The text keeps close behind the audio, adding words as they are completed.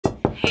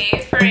Hey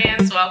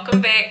friends,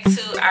 welcome back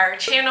to our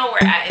channel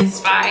where I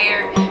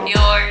inspire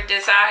your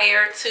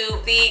desire to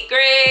be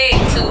great,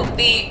 to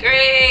be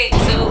great,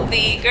 to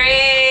be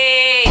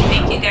great.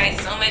 Thank you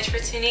guys so much for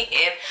tuning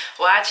in,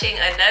 watching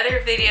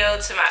another video.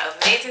 To my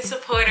amazing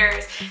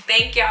supporters,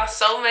 thank y'all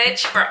so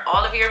much for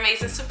all of your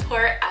amazing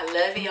support. I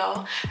love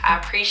y'all. I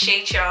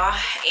appreciate y'all.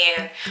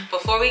 And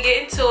before we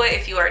get into it,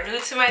 if you are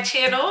new to my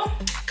channel,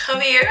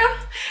 come here.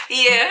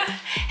 Yeah.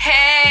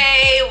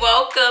 Hey,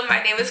 welcome.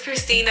 My name is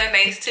Christina.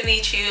 Nice to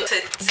meet you.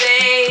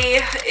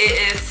 Today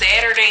it is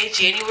Saturday,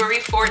 January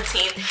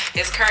 14th.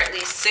 It's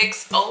currently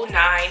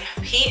 6:09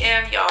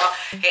 p.m. y'all.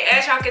 And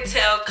as y'all can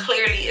tell,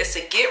 clearly it's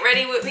a get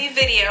ready with me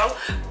video,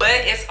 but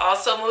it's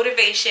also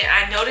motivation.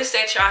 I noticed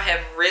that y'all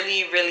have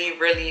really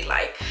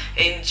like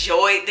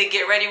enjoyed the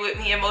get ready with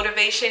me and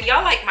motivation.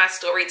 Y'all like my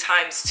story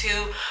times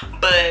too,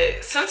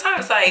 but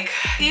sometimes, like,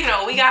 you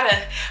know, we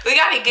gotta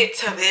get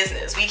to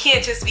business. We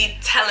can't just be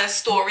telling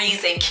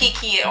stories and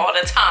kikiing all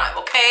the time,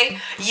 okay?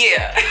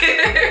 Yeah.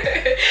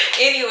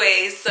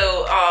 Anyways,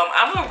 so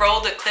I'm gonna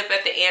roll the clip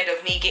at the end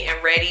of me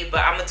getting ready,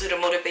 but I'm gonna do the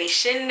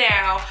motivation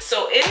now.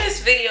 So in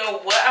this video,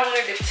 what I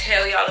wanted to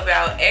tell y'all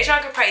about, as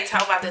y'all can probably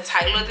tell by the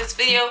title of this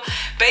video,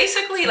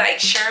 basically like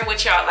sharing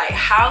with y'all like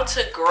how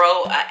to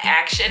grow an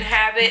action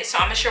habit. So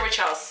I'm gonna share with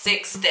y'all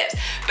 6 steps.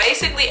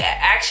 Basically, an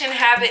action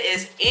habit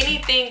is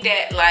anything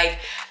that like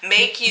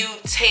make you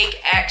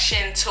take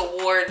action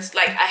towards,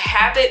 like a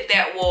habit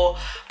that will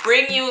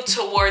bring you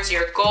towards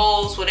your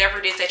goals, whatever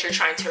it is that you're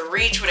trying to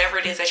reach, whatever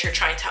it is that you're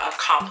trying to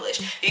accomplish.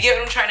 You get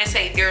what I'm trying to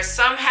say? There's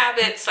some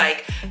habits,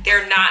 like,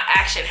 they're not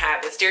action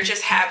habits. They're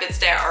just habits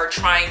that are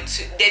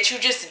that you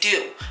just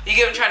do. You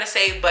get what I'm trying to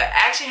say? But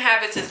action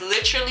habits is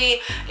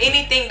literally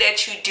anything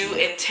that you do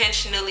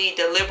intentionally,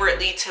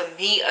 deliberately to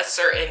meet a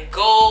certain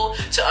goal,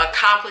 to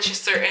accomplish a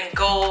certain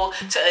goal,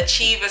 to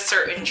achieve a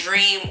certain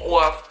dream,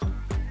 or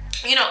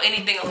you know,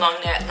 anything along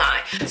that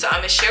line. So I'm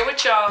gonna share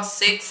with y'all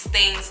 6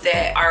 things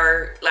that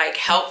are like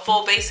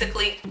helpful,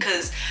 basically,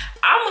 because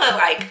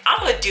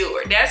I'm a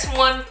doer. That's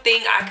one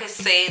thing I could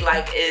say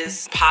like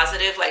is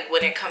positive, like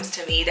when it comes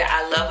to me, that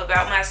I love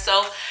about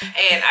myself.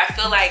 And I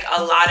feel like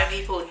a lot of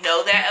people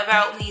know that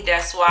about me.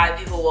 That's why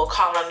people will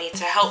call on me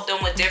to help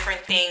them with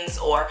different things,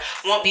 or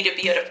want me to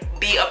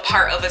be a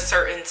part of a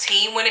certain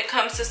team when it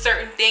comes to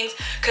certain things,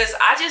 because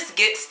I just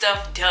get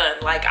stuff done.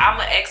 Like, I'm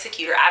an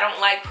executor. I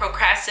don't like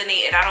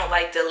procrastinating. I don't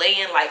like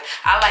delaying. Like,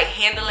 I like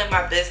handling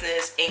my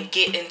business and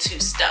getting to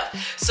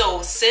stuff.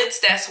 So since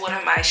that's one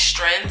of my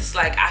strengths,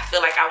 like, I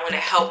feel like I want to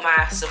help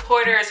my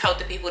supporters, help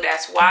the people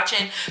that's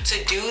watching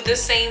to do the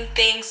same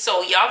thing.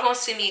 So y'all gonna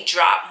see me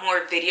drop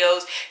more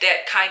videos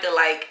that kind of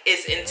like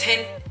is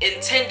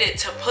intended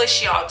to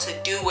push y'all to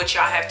do what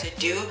y'all have to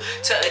do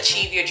to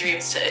achieve your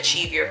dreams, to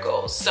achieve your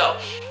goals. So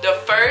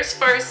the first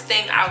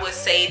thing I would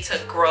say to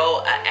grow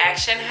an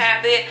action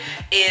habit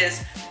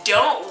is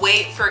don't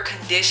wait for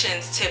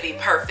conditions to be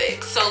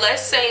perfect. So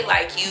let's say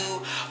like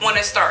you want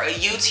to start a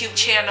YouTube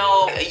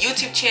channel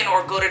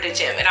or go to the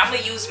gym, and I'm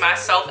gonna use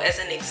myself as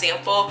an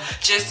example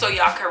just so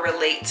y'all can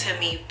relate to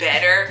me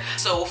better.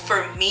 So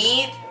for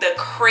me, the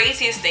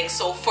craziest thing,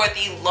 so for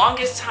the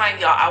longest time,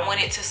 y'all, I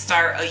wanted to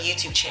start a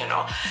YouTube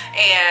channel,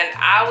 and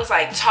I was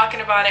like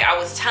talking about it. I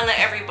was telling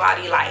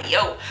everybody like,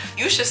 yo,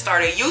 you should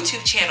start a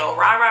YouTube channel,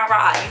 rah rah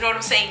rah, you know what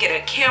I'm saying, get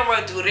a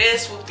camera, do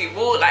this,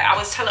 whoop-de-whoop. Like, I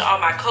was telling all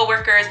my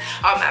coworkers,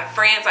 all my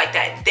friends, like,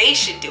 that they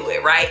should do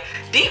it, right?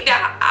 Deep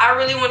down, I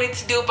really wanted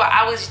to do it, but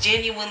I was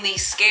genuinely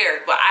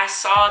scared. But I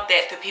saw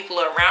that the people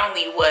around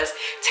me was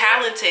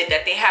talented,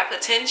 that they had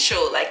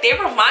potential. Like, they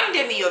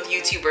reminded me of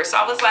YouTubers. So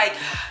I was like,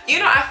 you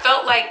know, I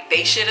felt like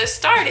they should have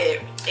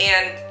started,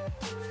 and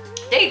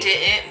they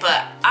didn't,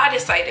 but I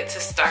decided to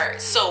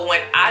start. So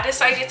when I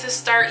decided to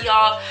start,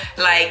 y'all,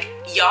 like,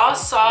 y'all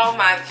saw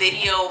my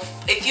video.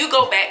 If you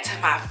go back to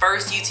my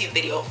first YouTube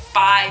video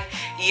 5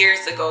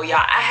 years ago, y'all,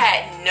 I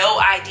had no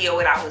idea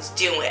what I was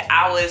doing.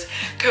 I was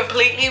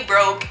completely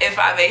broke, if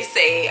I may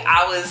say.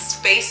 I was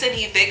facing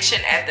eviction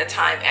at the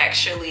time,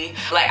 actually.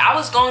 Like, I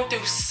was going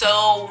through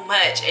so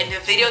much, and the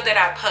video that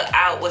I put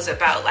out was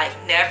about like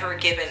never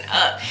giving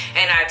up.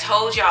 And I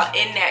told y'all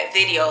in that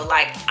video,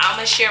 like, I'm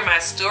gonna share my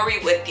story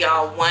with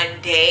y'all one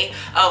day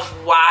of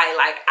why,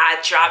 like, I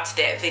dropped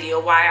that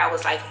video, why I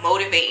was like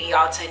motivating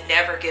y'all to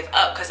never give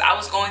up, because I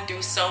was going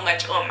through so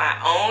much on my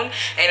own.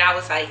 And I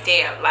was like,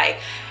 damn, like,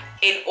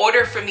 in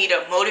order for me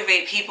to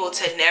motivate people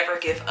to never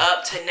give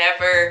up, to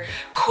never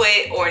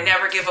quit, or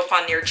never give up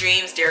on their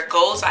dreams, their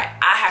goals, I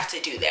have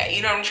to do that.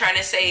 You know what I'm trying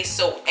to say?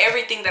 So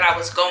everything that I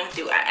was going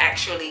through, I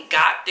actually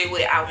got through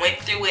it. I went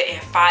through it, and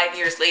 5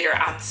 years later,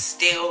 I'm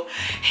still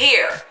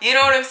here. You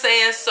know what I'm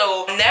saying?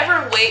 So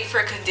never wait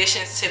for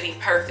conditions to be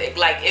perfect.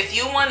 Like, if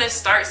you want to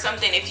start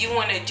something, if you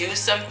want to do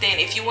something,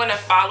 if you want to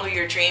follow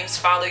your dreams,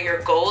 follow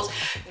your goals,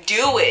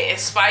 do it in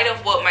spite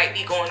of what might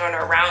be going on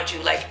around you.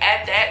 Like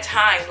at that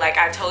time, like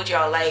I told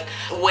y'all, like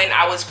when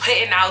I was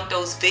putting out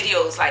those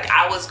videos, like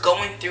I was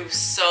going through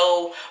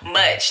so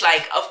much.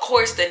 Like of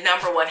course the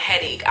 #1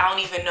 headache, I don't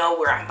even know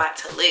where I'm about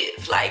to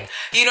live, like,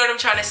 you know what I'm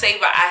trying to say?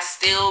 But I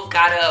still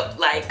got up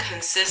like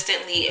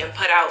consistently and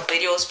put out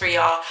videos for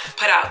y'all,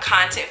 put out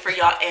content for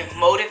y'all, and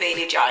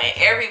motivated y'all. And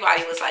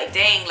everybody was like,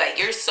 dang, like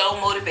you're so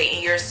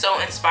motivating, you're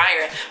so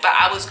inspiring. But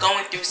I was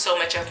going through so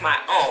much of my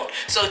own.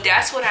 So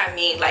that's what I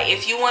mean. Like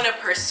if you want to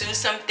pursue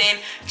something,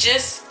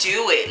 just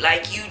do it.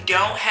 Like you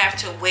don't have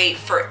to wait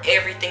for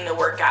everything to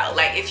work out.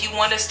 Like if you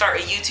want to start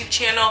a YouTube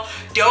channel,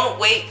 don't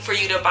wait for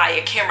you to buy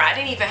a camera. I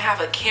didn't even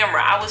have a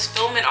camera. I was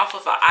filming off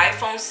of an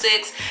iPhone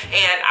 6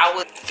 and I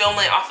was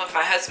filming off of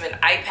my husband's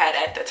iPad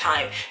at the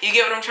time. You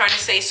get what I'm trying to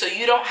say? So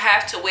you don't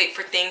have to wait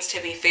for things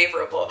to be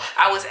favorable.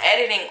 I was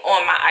editing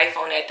on my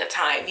iPhone at the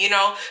time, you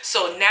know?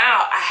 So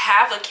now I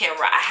have a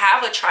camera, I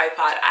have a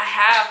tripod, I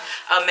have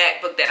a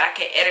MacBook that I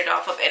can edit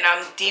off of, and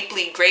I'm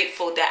deeply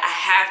grateful that I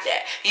have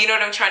that. You know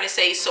what I'm trying to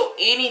say? So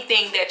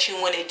anything that you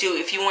want to do,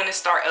 if you want to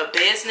start a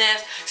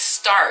business,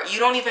 start. You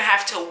don't even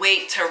have to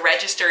wait to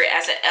register it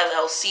as an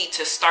LLC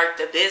to start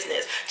the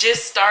business.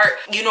 Just start,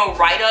 you know,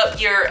 write up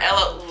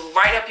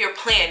your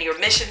plan, your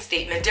mission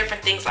statement,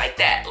 different things like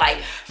that.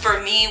 Like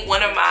for me,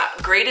 one of my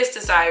greatest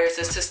desires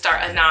is to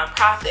start a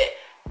nonprofit.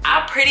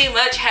 I pretty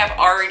much have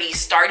already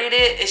started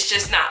it. It's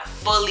just not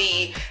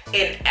fully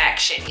in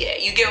action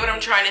yet. You get what I'm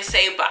trying to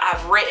say? But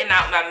I've written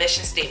out my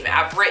mission statement.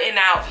 I've written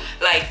out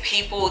like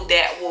people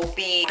that will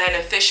be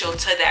beneficial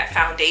to that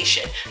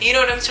foundation. You know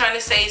what I'm trying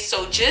to say?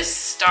 So just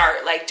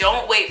start. Like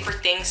don't wait for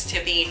things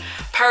to be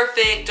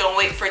perfect. Don't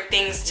wait for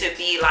things to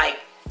be like,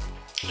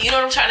 you know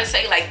what I'm trying to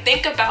say? Like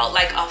think about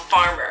like a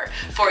farmer,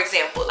 for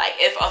example. Like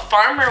if a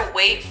farmer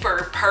wait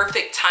for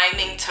perfect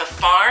timing to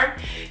farm,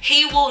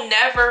 he will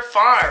never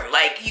farm.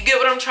 Like you get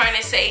what I'm trying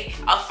to say?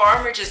 A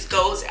farmer just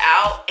goes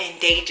out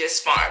and they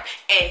just farm,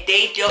 and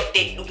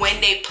when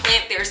they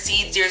plant their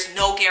seeds, there's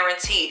no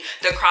guarantee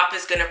the crop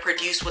is gonna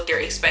produce what they're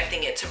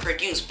expecting it to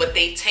produce, but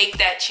they take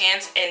that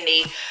chance and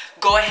they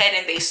go ahead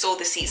and they sow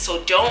the seed.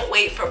 So don't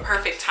wait for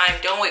perfect time,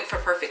 don't wait for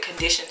perfect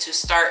condition to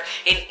start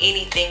in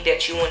anything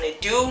that you want to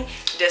do.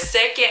 The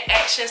second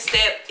action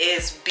step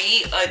is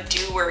be a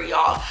doer,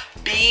 y'all.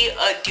 Be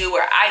a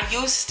doer. I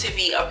used to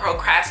be a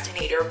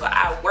procrastinator, but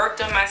I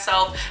worked on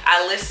myself.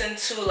 I listened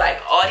to like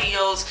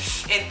audios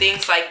and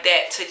things like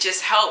that to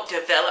just help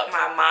develop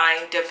my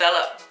mind,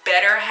 develop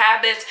better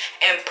habits,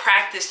 and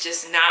practice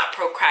just not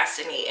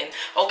procrastinating.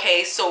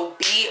 Okay, so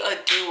be a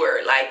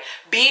doer. Like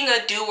being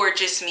a doer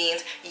just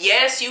means,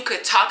 yes, you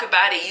could talk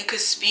about it, you could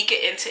speak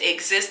it into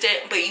existence,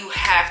 but you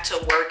have to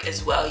work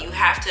as well. You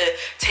have to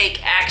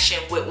take action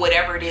with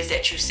whatever it is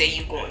that you say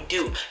you're going to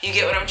do. You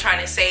get what I'm trying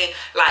to say?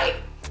 Like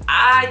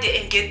I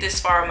didn't get this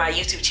far on my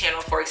YouTube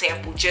channel, for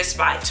example, just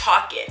by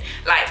talking.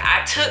 Like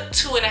I took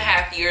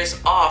 2.5 years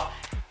off,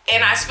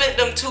 and I spent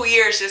them 2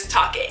 years just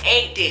talking,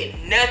 ain't did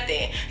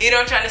nothing. You know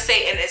what I'm trying to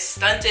say? And it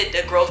stunted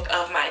the growth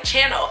of my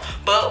channel.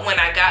 But when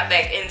I got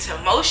back into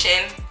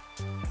motion,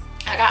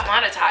 I got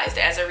monetized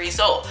as a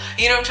result.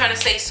 You know what I'm trying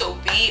to say? So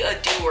be a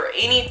doer.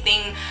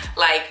 Anything,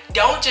 like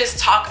don't just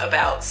talk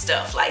about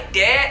stuff. Like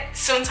that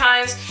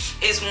sometimes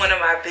is one of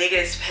my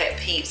biggest pet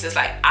peeves. It's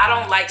like I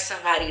don't like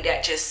somebody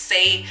that just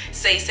say,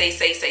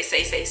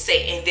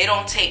 and they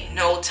don't take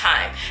no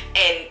time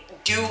and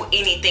do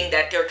anything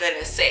that they're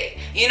gonna say.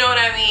 You know what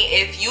I mean?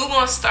 If you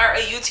gonna start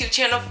a YouTube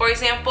channel, for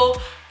example,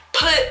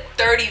 put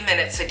 30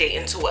 minutes a day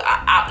into it.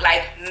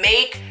 Like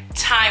make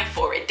time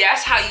for it.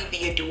 That's how you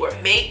be a doer.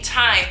 Make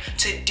time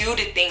to do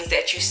the things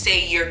that you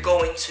say you're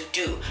going to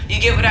do. You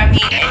get what I mean?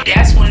 And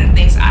that's one of the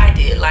things I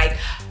did. Like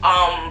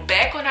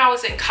back when I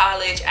was in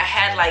college, I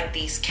had like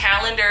these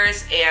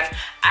calendars, and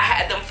I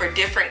had them for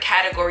different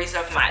categories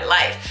of my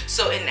life.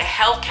 So in the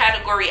health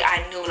category,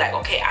 I knew like,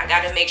 okay, I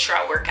gotta make sure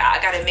I work out,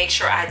 I gotta make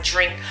sure I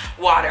drink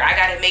water, I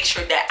gotta make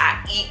sure that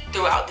I eat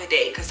throughout the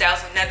day, because that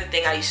was another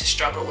thing I used to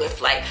struggle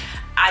with. Like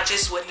I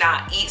just would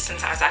not eat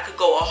sometimes. I could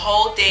go a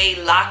whole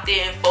day locked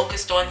in,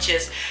 focused on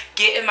just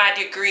getting my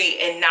degree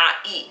and not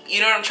eat. You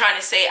know what I'm trying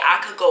to say?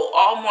 I could go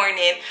all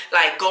morning,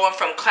 like going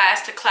from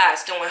class to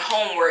class, doing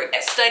homework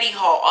at study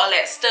hall, all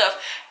that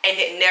stuff, and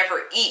it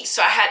never eat.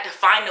 So I had to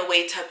find a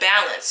way to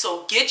balance.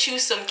 So get you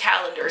some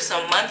calendars,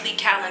 some monthly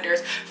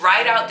calendars,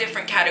 write out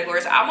different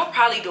categories. I'm gonna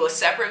probably do a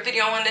separate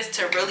video on this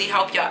to really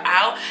help y'all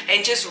out,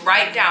 and just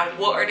write down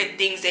what are the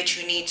things that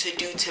you need to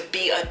do to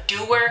be a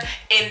doer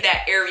in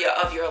that area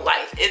of your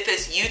life. If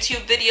it's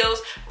YouTube videos,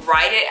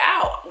 write it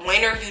out.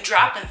 When are you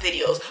dropping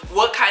videos?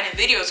 What kind of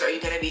videos are you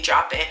going to be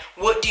dropping?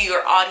 What do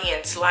your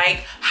audience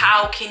like?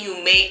 How can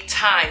you make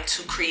time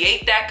to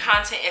create that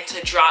content and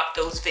to drop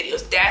those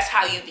videos? That's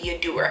how you be a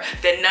doer.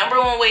 The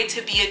 #1 way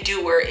to be a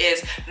doer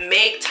is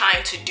make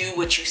time to do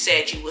what you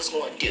said you was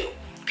going to do.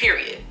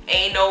 Period.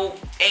 Ain't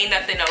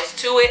nothing else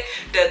to it.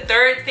 The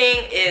third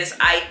thing is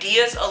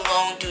ideas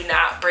alone do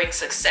not bring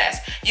success.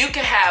 You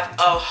can have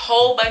a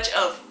whole bunch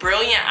of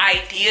brilliant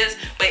ideas,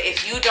 but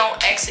if you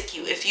don't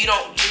execute, if you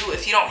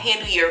don't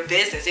handle your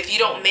business, if you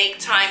don't make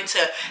time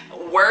to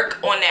work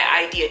on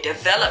that idea,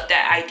 develop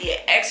that idea,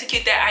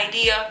 execute that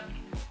idea,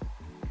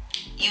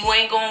 you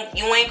ain't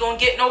gonna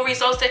get no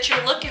results that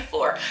you're looking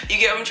for. You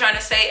get what I'm trying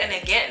to say? And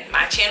again,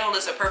 my channel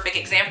is a perfect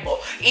example.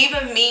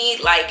 Even me,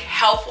 like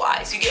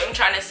health-wise, you get what I'm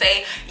trying to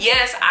say?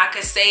 Yes, I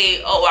could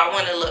say, oh, I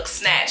want to look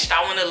snatched,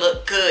 I want to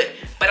look good,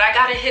 but I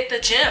gotta hit the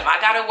gym,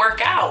 I gotta work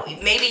out.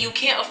 Maybe you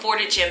can't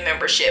afford a gym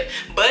membership,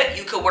 but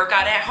you could work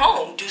out at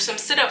home, do some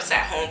sit-ups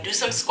at home, do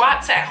some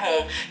squats at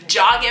home,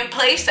 jog in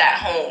place at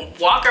home,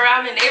 walk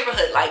around the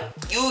neighborhood. Like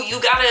you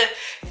gotta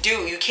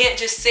you can't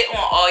just sit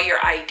on all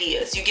your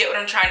ideas. You get what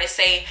I'm trying to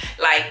say?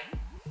 Like,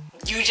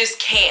 you just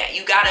can't.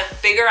 You gotta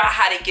figure out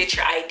how to get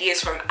your ideas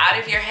from out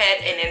of your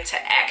head and into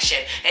action.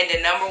 And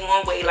the number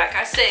one way, like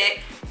I said,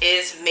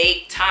 is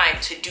make time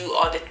to do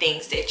all the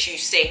things that you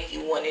say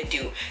you want to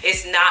do.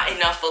 It's not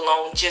enough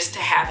alone just to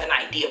have an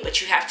idea,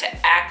 but you have to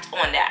act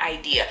on that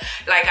idea.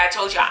 Like I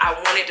told you,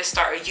 I wanted to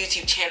start a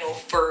YouTube channel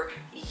for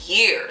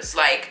years.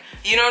 Like,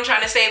 you know what I'm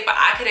trying to say? But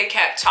I could have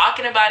kept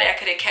talking about it. I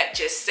could have kept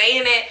just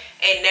saying it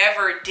and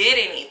never did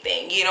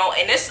anything, you know?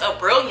 And it's a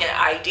brilliant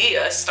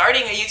idea.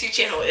 Starting a YouTube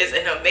channel is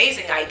an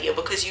amazing idea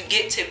because you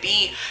get to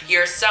be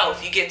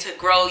yourself. You get to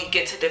grow, you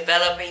get to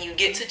develop, and you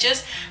get to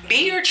just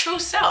be your true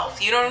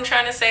self. You know what I'm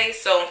trying to say?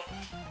 So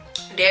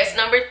that's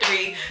number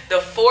 3. The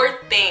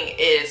 4th thing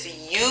is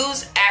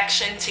use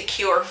action to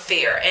cure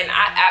fear. And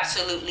I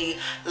absolutely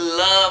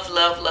love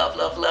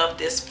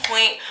this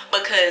point,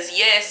 because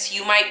yes,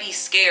 you might be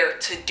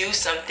scared to do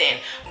something,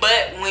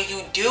 but when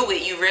you do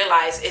it, you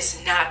realize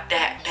it's not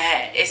that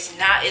bad. It's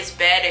not as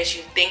bad as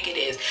you think it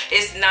is.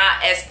 It's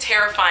not as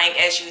terrifying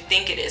as you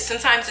think it is.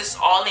 Sometimes it's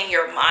all in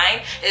your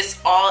mind. It's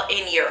all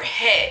in your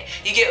head.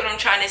 You get what I'm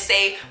trying to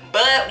say?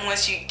 But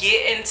once you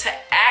get into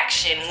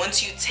action,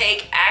 once you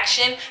take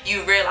action,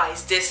 you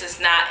realize this is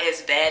not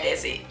as bad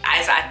as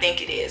I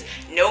think it is.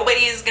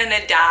 Nobody is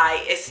gonna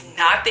die. It's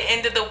not the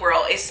end of the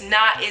world. It's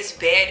not as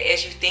bad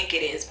as you think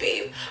it is,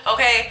 babe.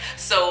 Okay?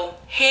 So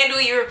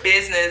handle your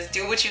business.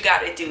 Do what you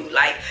gotta do.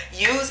 Like,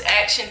 use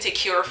action to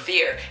cure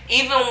fear.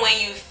 Even when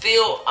you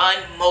feel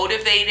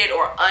unmotivated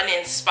or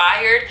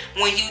uninspired,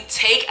 when you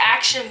take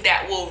action,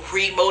 that will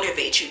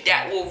re-motivate you.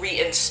 That will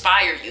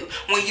re-inspire you.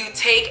 When you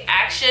take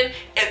action,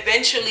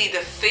 eventually the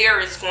fear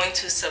is going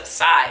to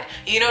subside.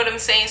 You know what I'm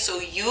saying? So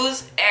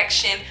use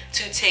action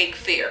to take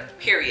fear,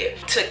 period,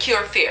 to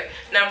cure fear.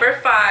 Number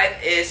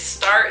 5 is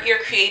start your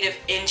creative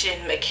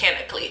engine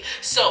mechanically.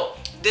 So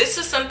this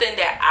is something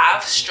that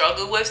I've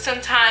struggled with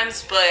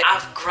sometimes, but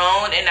I've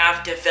grown and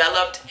I've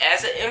developed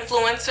as an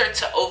influencer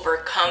to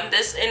overcome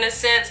this in a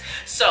sense.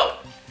 So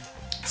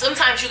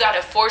sometimes you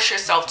gotta force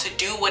yourself to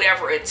do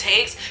whatever it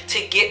takes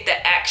to get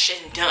the action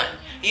done.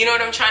 You know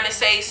what I'm trying to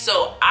say?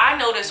 So I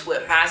notice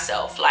with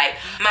myself, like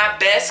my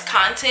best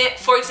content,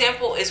 for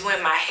example, is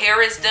when my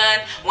hair is done,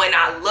 when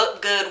I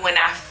look good, when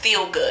I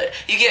feel good.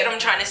 You get what I'm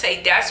trying to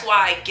say? That's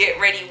why Get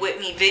Ready With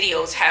Me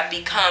videos have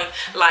become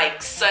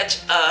like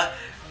such a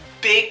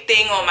big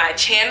thing on my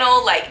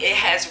channel. Like, it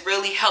has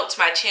really helped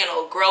my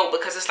channel grow,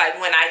 because it's like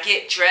when I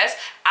get dressed,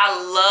 I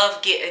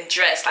love getting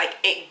dressed. Like,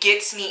 it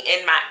gets me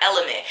in my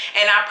element.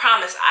 And I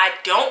promise, I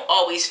don't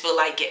always feel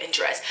like getting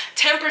dressed.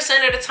 10%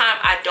 of the time,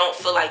 I don't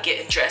feel like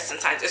getting dressed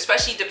sometimes,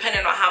 especially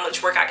depending on how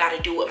much work I gotta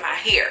do with my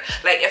hair.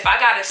 Like, if I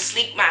gotta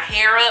sleek my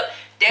hair up,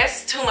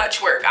 that's too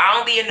much work. I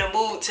don't be in the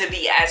mood to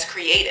be as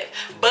creative.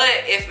 But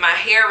if my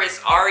hair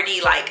is already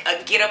like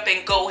a get up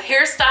and go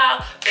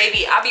hairstyle,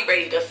 baby, I'll be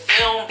ready to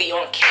film, be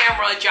on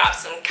camera, drop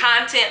some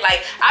content.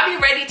 Like, I'll be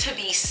ready to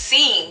be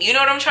seen. You know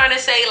what I'm trying to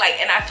say? Like,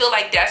 and I feel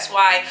like that's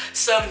why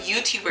some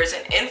YouTubers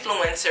and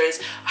influencers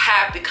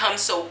have become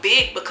so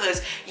big,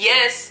 because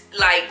yes,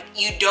 like,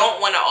 you don't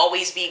want to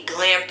always be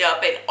glammed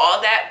up and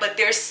all that, but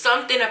there's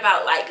something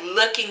about like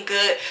looking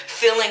good,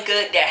 feeling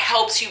good, that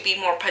helps you be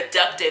more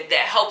productive,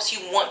 that helps you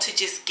want to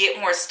just get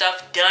more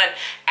stuff done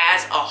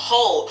as a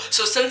whole.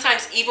 So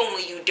sometimes even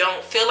when you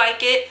don't feel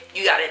like it,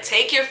 you got to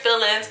take your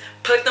feelings,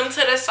 put them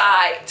to the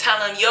side, tell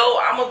them, yo,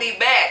 I'm gonna be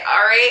back, all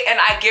right? And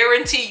I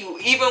guarantee you,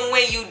 even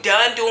when you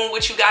done doing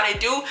what you gotta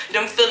do,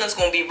 them feelings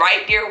gonna be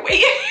right there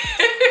waiting.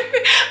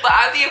 But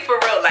I mean, for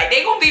real, like,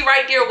 they gonna be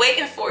right there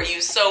waiting for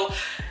you. So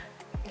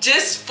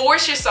just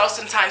force yourself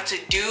sometimes to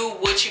do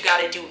what you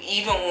gotta do,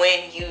 even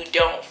when you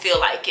don't feel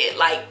like it.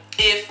 Like,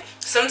 if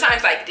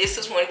sometimes, like, this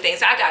is one of the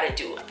things I gotta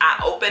do.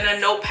 I open a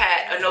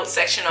notepad, a note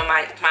section on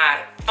my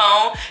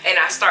phone, and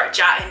I start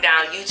jotting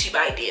down YouTube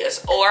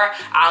ideas. Or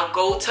I'll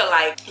go to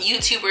like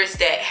YouTubers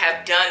that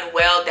have done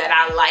well, that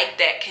I like,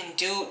 that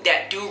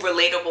do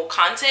relatable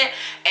content,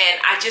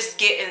 and I just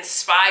get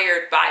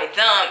inspired by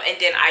them, and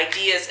then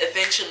ideas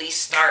eventually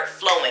start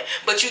flowing.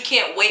 But you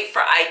can't wait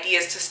for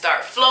ideas to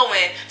start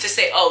flowing to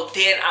say, oh,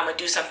 then I'm gonna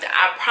do something.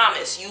 I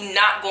promise you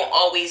not gonna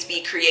always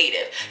be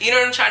creative. You know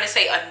what I'm trying to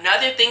say?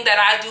 Another thing that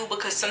I do,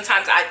 because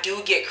sometimes I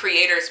do get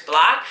creator's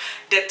block,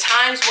 the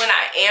times when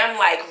I am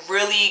like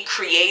really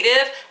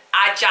creative,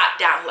 I jot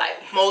down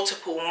like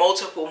multiple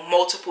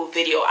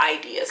video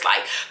ideas,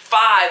 like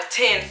 5,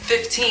 10,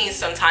 15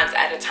 sometimes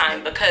at a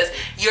time, because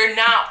you're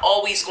not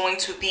always going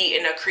to be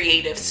in a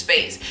creative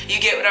space. You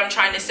get what I'm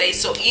trying to say?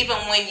 So even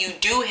when you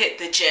do hit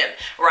the gym,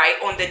 right,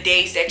 on the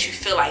days that you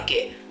feel like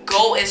it,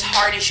 go as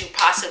hard as you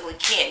possibly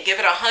can. Give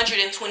it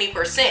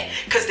 120%,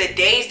 because the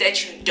days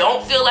that you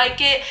don't feel like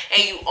it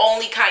and you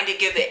only kind of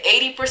give it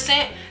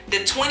 80%,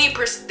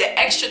 the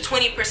extra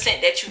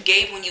 20% that you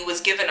gave when you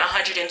was given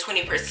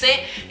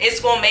 120%, it's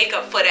gonna make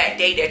up for that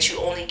day that you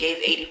only gave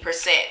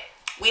 80%.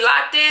 We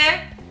locked in?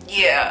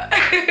 Yeah.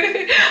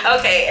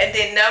 Okay, and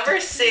then number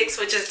 6,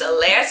 which is the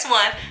last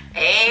one, I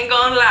ain't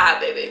gonna lie,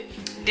 baby.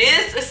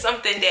 This is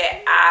something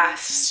that I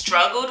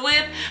struggled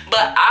with,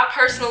 but I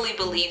personally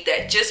believe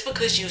that just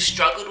because you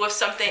struggled with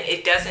something,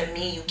 it doesn't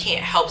mean you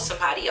can't help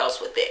somebody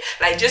else with it.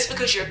 Like, just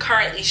because you're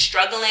currently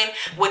struggling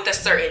with a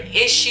certain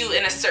issue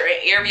in a certain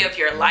area of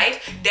your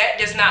life, that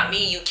does not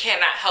mean you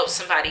cannot help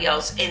somebody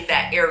else in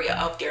that area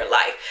of their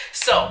life.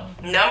 So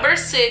number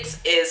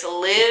 6 is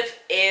live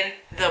in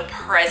the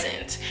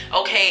present.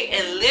 Okay,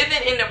 and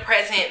living in the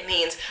present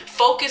means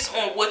focus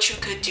on what you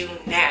could do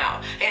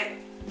now. And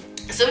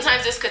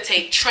sometimes this could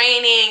take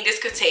training, this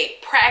could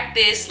take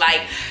practice.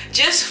 Like,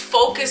 just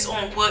focus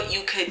on what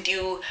you could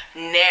do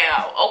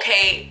now.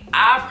 Okay,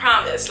 I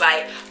promise,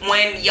 like,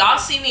 when y'all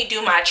see me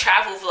do my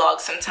travel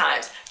vlogs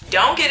sometimes,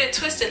 don't get it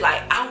twisted.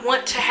 Like, I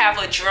want to have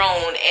a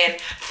drone and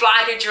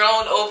fly the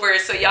drone over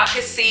so y'all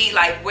can see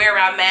like where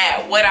I'm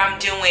at, what I'm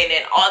doing,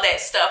 and all that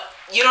stuff.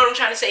 You know what I'm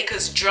trying to say?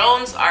 Because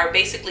drones are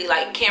basically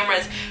like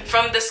cameras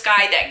from the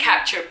sky that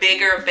capture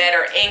bigger,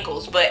 better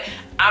angles. But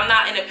I'm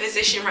not in a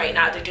position right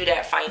now to do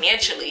that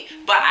financially.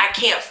 But I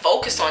can't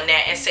focus on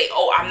that and say,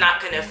 oh, I'm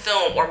not going to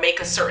film or make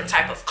a certain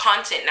type of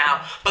content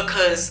now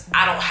because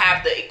I don't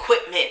have the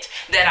equipment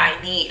that I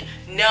need.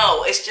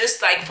 No, it's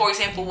just like, for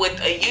example, with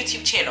a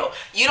YouTube channel,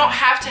 you don't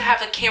have to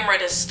have a camera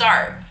to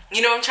start.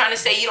 You know what I'm trying to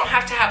say? You don't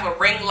have to have a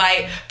ring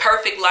light,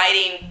 perfect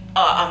lighting,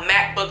 a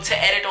MacBook to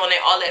edit on it,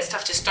 all that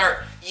stuff to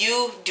start.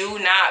 You do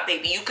not,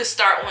 baby. You could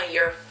start on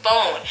your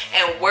phone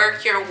and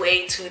work your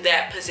way to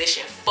that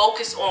position.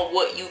 Focus on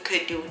what you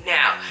could do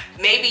now.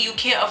 Maybe you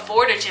can't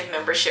afford a gym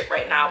membership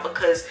right now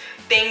because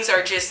things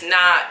are just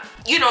not,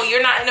 you know,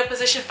 you're not in a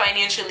position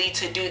financially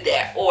to do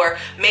that. Or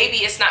maybe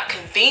it's not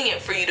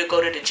convenient for you to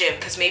go to the gym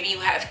because maybe you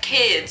have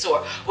kids or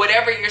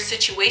whatever your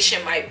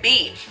situation might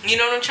be. You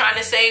know what I'm trying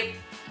to say?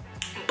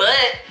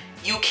 But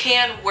you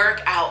can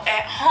work out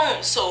at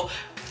home. So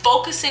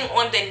focusing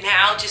on the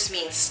now just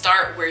means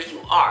start where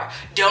you are.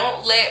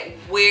 Don't let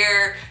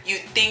where you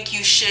think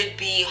you should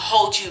be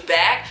hold you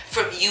back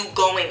from you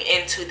going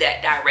into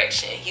that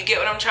direction. You get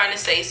what I'm trying to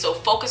say? So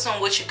focus on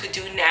what you could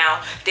do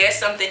now. There's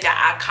something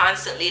that I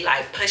constantly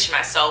like push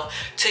myself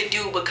to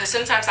do, because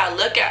sometimes I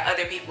look at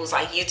other people's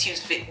like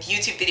YouTube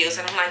videos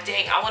and I'm like,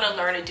 dang, I want to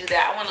learn to do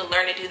that. I want to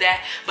learn to do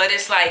that. But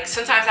it's like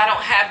sometimes I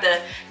don't have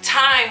the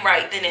time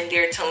right then and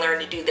there to learn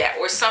to do that.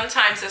 Or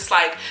sometimes it's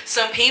like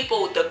some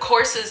people, the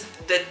courses,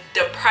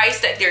 the price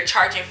that they're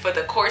charging for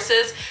the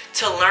courses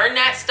to learn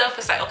that stuff,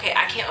 it's like, okay,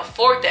 I can't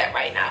afford that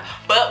right now.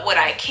 But what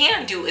I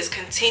can do is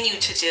continue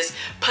to just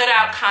put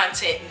out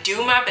content,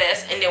 do my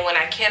best, and then when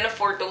I can't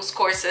afford those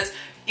courses,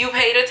 you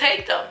pay to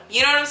take them.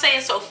 You know what I'm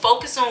saying? So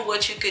focus on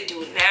what you could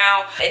do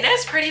now. And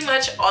that's pretty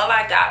much all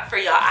I got for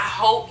y'all. I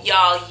hope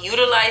y'all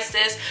utilize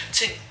this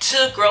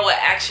to grow an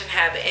action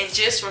habit. And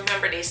just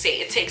remember, they say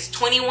it takes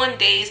 21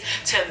 days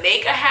to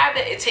make a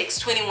habit. It takes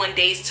 21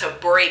 days to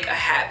break a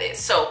habit.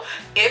 So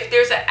if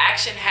there's an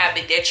action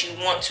habit that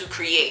you want to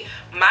create,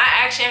 my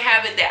action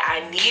habit that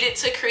I needed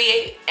to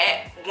create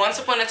at once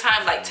upon a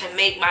time, like to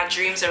make my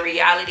dreams a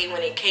reality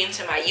when it came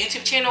to my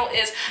YouTube channel,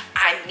 is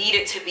I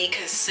needed to be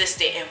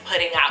consistent in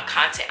putting out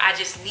content. I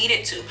just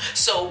needed to.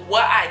 So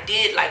what I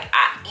did, like,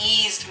 I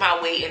eased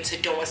my way into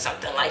doing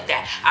something like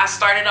that. I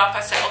started off,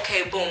 I said,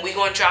 okay, boom, we're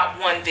gonna drop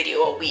 1 video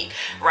a week,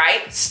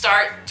 right?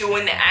 Start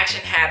doing the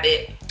action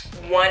habit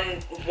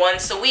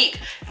once a week,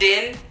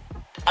 then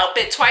up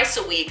it twice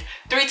a week,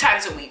 3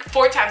 times a week,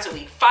 4 times a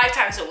week, 5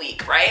 times a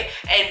week, right?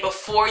 And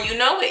before you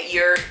know it,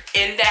 you're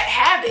in that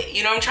habit.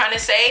 You know what I'm trying to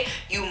say?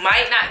 You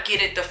might not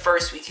get it the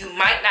first week, you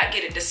might not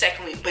get it the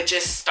second week, but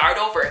just start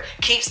over.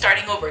 Keep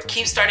starting over,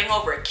 keep starting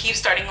over, keep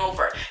starting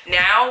over.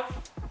 Now,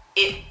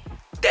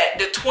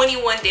 the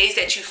 21 days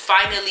that you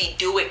finally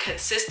do it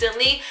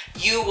consistently,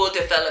 you will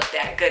develop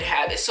that good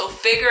habit. So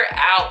figure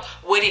out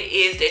what it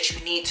is that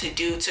you need to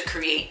do to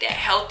create that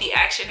healthy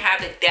action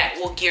habit that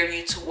will gear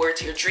you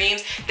towards your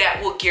dreams,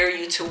 that will gear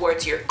you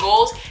towards your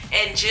goals,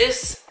 and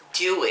just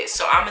do it.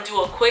 So I'm gonna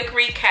do a quick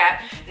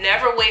recap.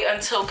 Never wait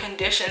until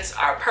conditions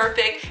are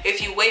perfect.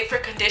 If you wait for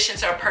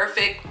conditions are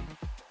perfect,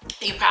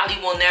 you probably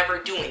will never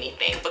do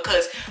anything,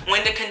 because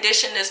when the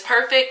condition is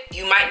perfect,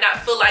 you might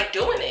not feel like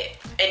doing it,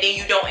 and then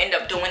you don't end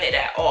up doing it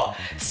at all.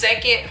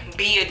 Second,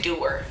 be a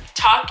doer.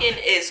 Talking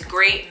is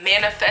great,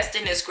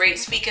 manifesting is great,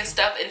 speaking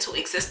stuff into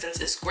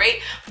existence is great,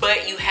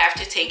 but you have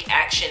to take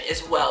action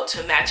as well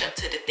to match up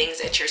to the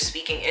things that you're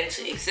speaking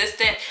into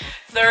existence.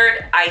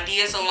 Third,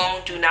 ideas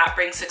alone do not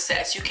bring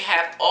success. You can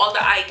have all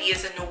the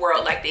ideas in the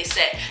world. Like they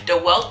said, the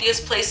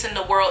wealthiest place in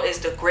the world is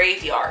the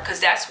graveyard, because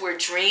that's where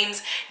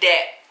dreams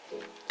that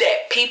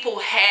people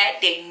had,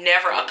 they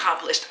never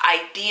accomplished.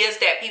 Ideas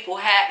that people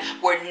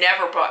had were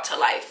never brought to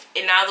life,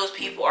 and now those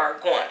people are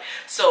gone.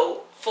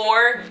 So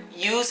 4,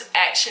 use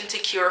action to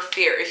cure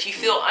fear. If you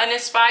feel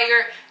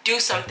uninspired,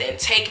 do something,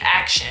 take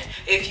action.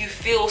 If you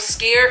feel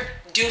scared,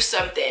 do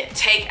something,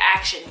 take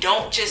action.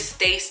 Don't just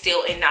stay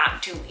still and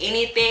not do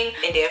anything.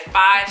 And then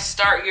 5,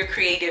 start your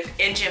creative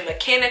engine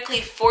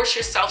mechanically. Force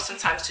yourself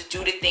sometimes to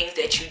do the things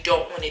that you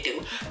don't want to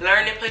do.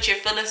 Learn to put your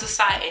feelings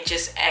aside and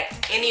just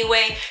act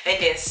anyway.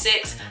 And then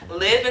 6,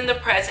 live in the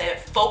present.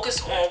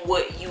 Focus on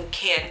what you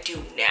can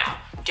do now.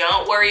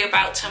 Don't worry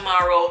about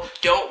tomorrow.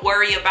 Don't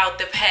worry about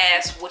the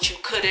past, what you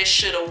coulda,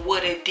 shoulda,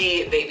 woulda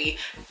did, baby.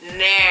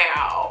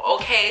 Now,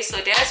 okay? So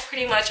that's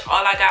pretty much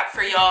all I got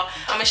for y'all.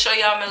 I'm gonna show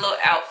y'all my little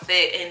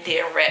outfit and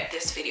then wrap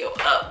this video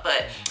up.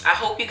 But I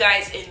hope you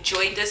guys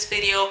enjoyed this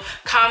video.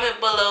 Comment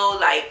below,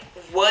 like,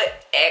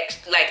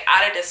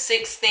 out of the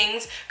 6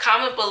 things,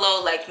 comment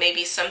below like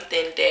maybe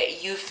something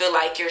that you feel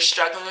like you're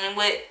struggling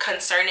with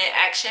concerning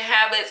action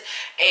habits,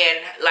 and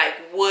like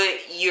what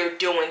you're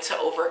doing to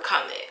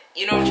overcome it.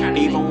 You know what I'm trying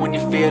to say? Even when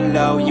you feel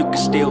low, you can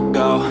still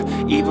go.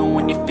 Even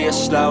when you feel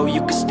slow,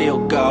 you can still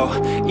go.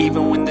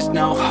 Even when there's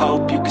no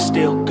hope, you can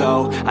still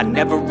go. I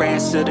never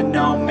answer to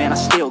no, man, I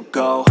still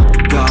go.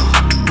 Go,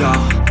 go,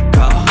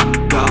 go,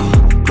 go,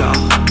 go,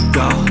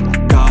 go, go,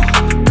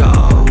 go,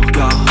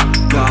 go,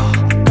 go,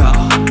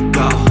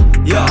 go,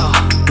 yo,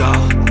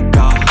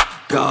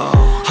 go.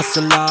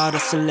 Hustle hard,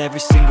 hustle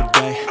every single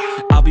day.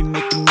 I'll be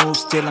making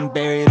moves till I'm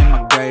buried in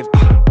my grave.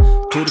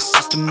 To the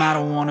system, I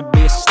don't wanna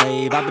be a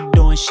slave. I've been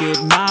doing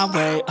shit my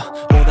way,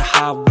 or the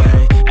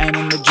highway. And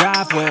in the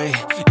driveway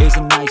is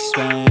a nice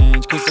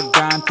range, cause I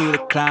grind through the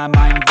climb,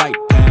 I invite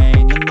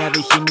pain. You'll never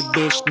hear me,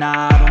 bitch,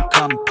 nah, I don't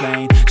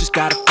complain. Just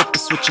gotta flip the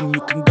switch and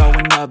you can go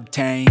and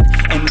obtain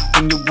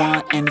anything you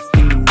want,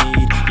 anything you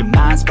need. Your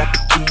mind's got the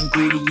key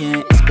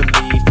ingredient, it's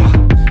belief.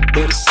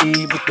 They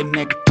deceive with the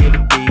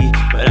negativity,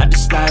 but I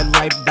just slide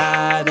right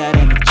by that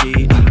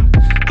energy.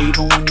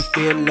 Even when you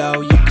feel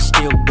low, you can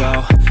still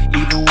go.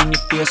 Even when you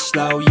feel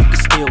slow, you can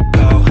still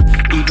go.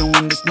 Even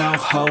when there's no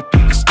hope, you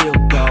can still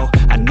go.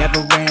 I never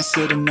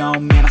answer to no,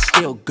 man, I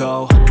still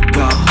go.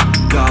 Go,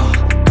 go,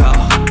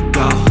 go,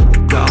 go,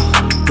 go, go,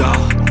 go,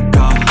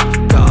 go,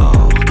 go,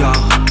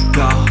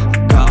 go, go,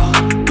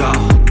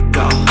 go,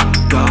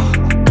 go, go, go,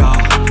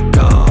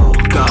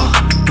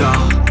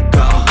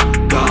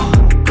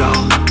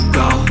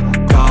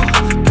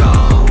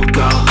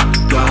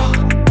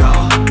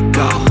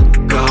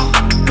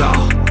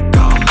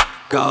 go,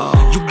 go.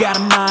 You got a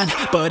mind,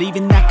 but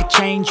even that could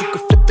change. You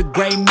could flip the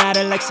gray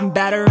matter like some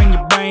batter in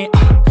your brain.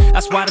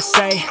 That's why they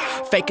say,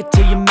 fake it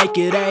till you make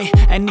it A.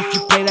 And if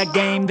you play that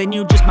game, then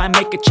you just might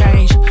make a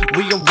change.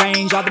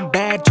 Rearrange all the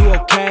bad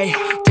to okay.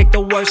 Take the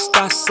worst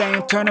thoughts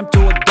saying, turn them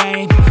to a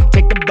game.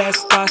 Take the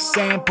best thoughts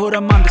saying, put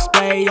them on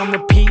display. On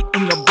repeat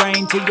in your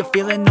brain till you're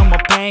feeling no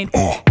more pain.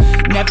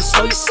 Never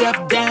slow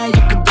yourself down,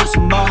 you can do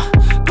some more.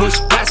 Push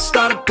past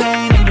all the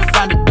pain and you'll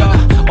find a door.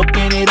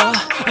 Open it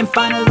up and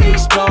finally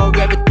explore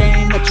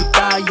everything that you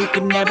thought you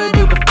could never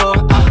do before.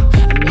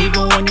 And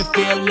even when you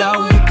feel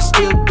low, you can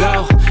still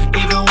go.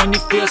 Even when you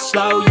feel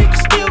slow, you can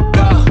still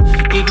go.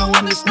 Even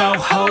when there's no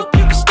hope,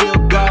 you can still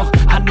go.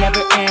 I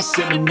never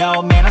answer to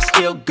no, man, I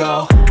still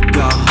go.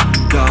 Go,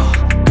 go,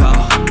 go,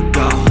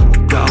 go,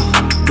 go, go,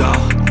 go,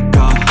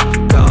 go,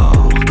 go,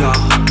 go,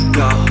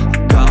 go, go,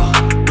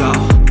 go,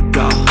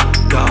 go,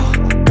 go,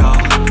 go,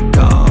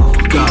 go.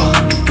 Even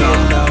when you feel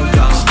low, you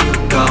can still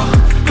go.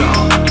 Even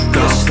when you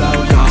feel slow,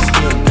 you can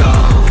still go.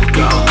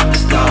 Even when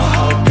there's no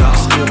hope, you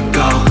can still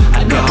go.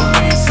 I never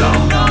answer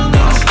to no,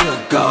 man, I still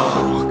go.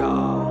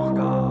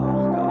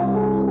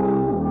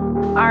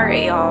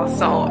 Alright y'all,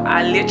 so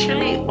I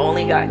literally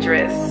only got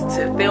dressed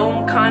to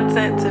film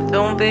content, to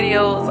film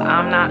videos.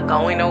 I'm not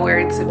going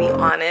nowhere, to be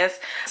honest.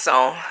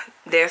 So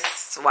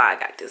that's why I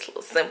got this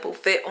little simple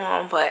fit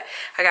on, but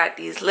I got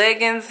these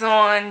leggings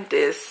on,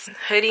 this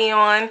hoodie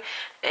on,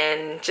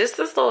 and just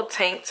this little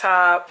tank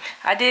top.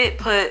 I did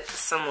put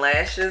some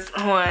lashes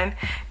on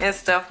and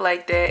stuff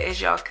like that.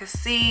 As y'all can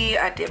see,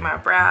 I did my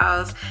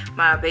brows,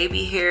 my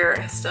baby hair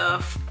and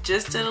stuff.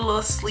 Just did a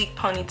little sleek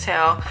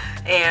ponytail.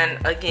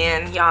 And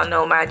again, y'all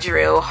know my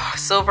drill.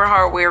 Silver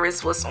hardware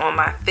is what's on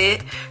my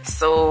fit,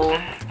 so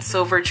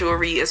silver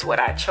jewelry is what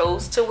I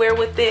chose to wear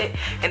with it.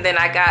 And then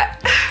I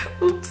got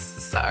oops,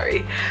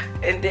 sorry,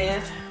 and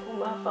then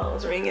my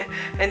phone's ringing,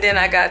 and then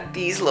I got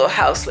these little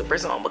house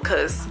slippers on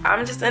because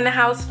I'm just in the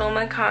house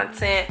filming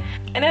content,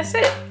 and that's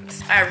it.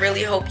 I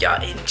really hope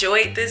y'all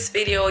enjoyed this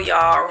video.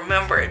 Y'all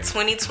remember,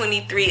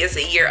 2023 is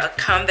a year of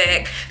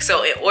comeback,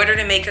 so in order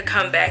to make a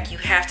comeback, you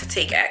have to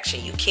take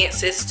action. You can't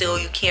sit still,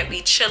 you can't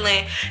be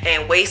chilling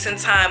and wasting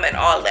time and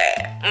all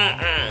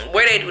that.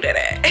 Where they do that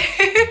at?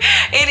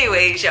 Anyway,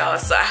 ways, y'all.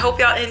 So I hope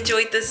y'all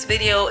enjoyed this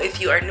video. If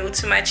you are new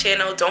to my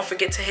channel, don't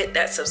forget to hit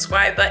that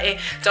subscribe button.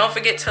 Don't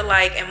forget to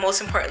like, and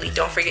most importantly,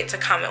 don't forget to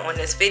comment on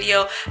this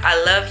video.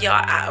 I love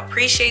y'all. I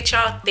appreciate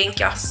y'all.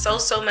 Thank y'all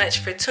so much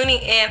for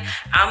tuning in.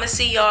 I'm gonna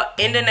see y'all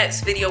in the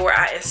next video where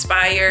I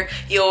inspire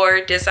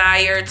your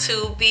desire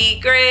to be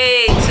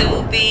great,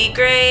 to be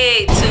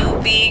great, to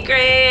be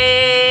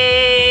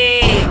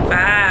great.